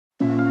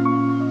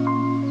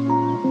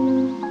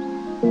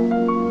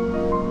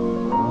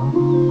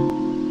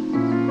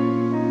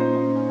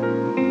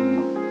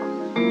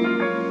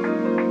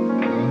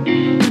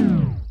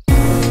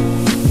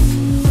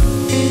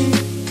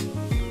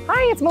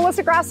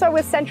Melissa Grasso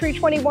with Century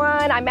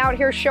 21. I'm out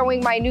here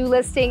showing my new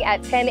listing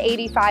at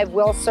 1085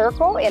 Will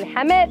Circle in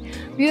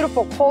Hemet.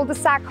 Beautiful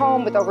cul-de-sac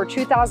home with over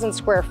 2,000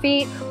 square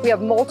feet. We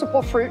have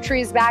multiple fruit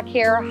trees back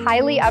here,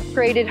 highly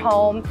upgraded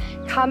home.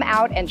 Come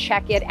out and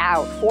check it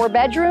out. 4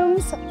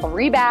 bedrooms,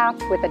 3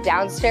 bath with a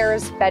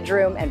downstairs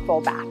bedroom and full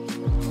bath.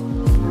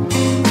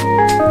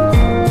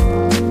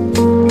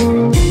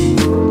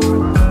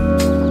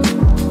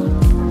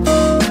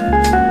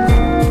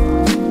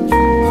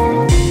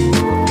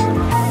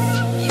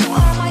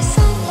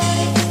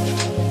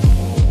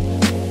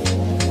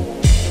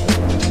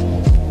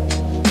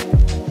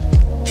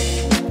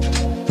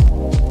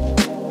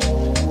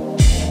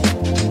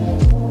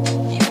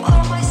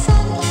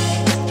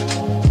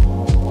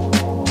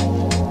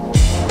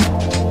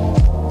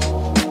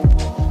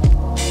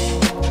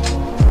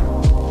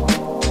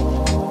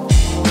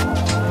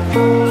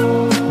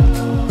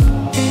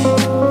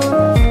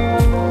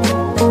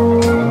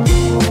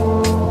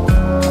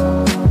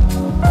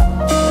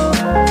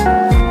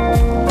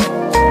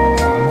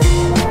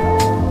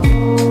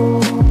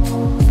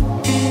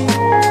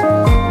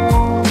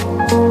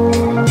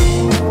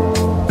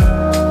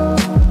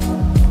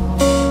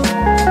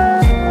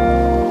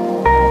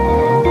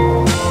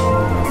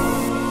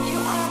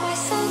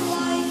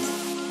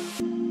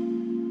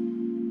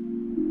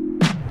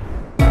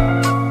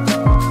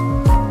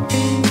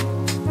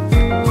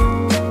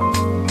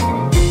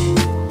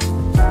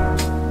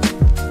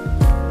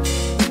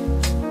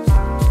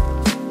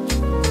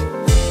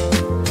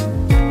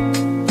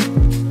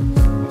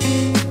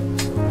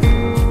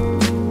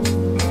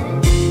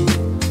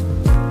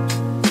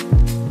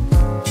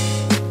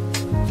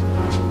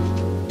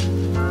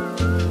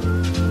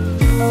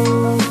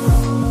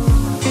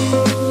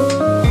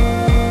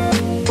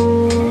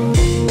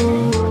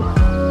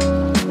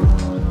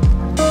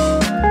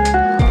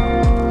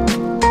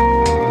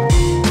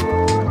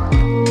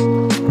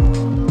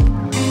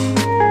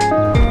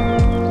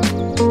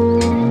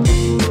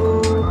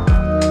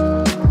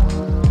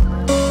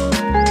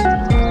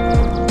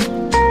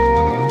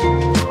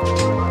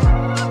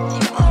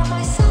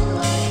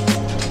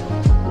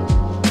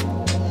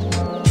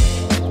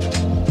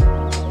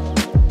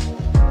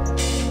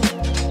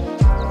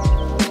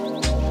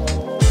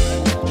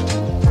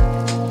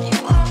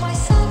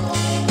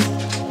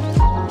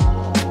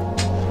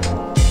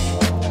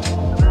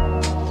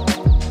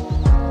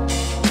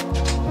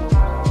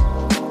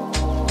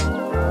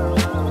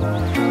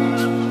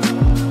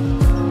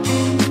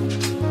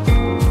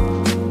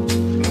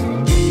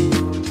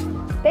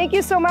 Thank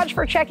you so much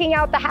for checking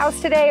out the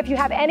house today. If you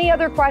have any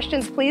other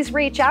questions, please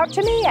reach out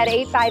to me at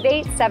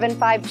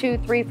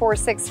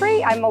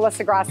 858-752-3463. I'm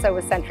Melissa Grasso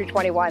with Century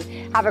 21.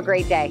 Have a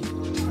great day.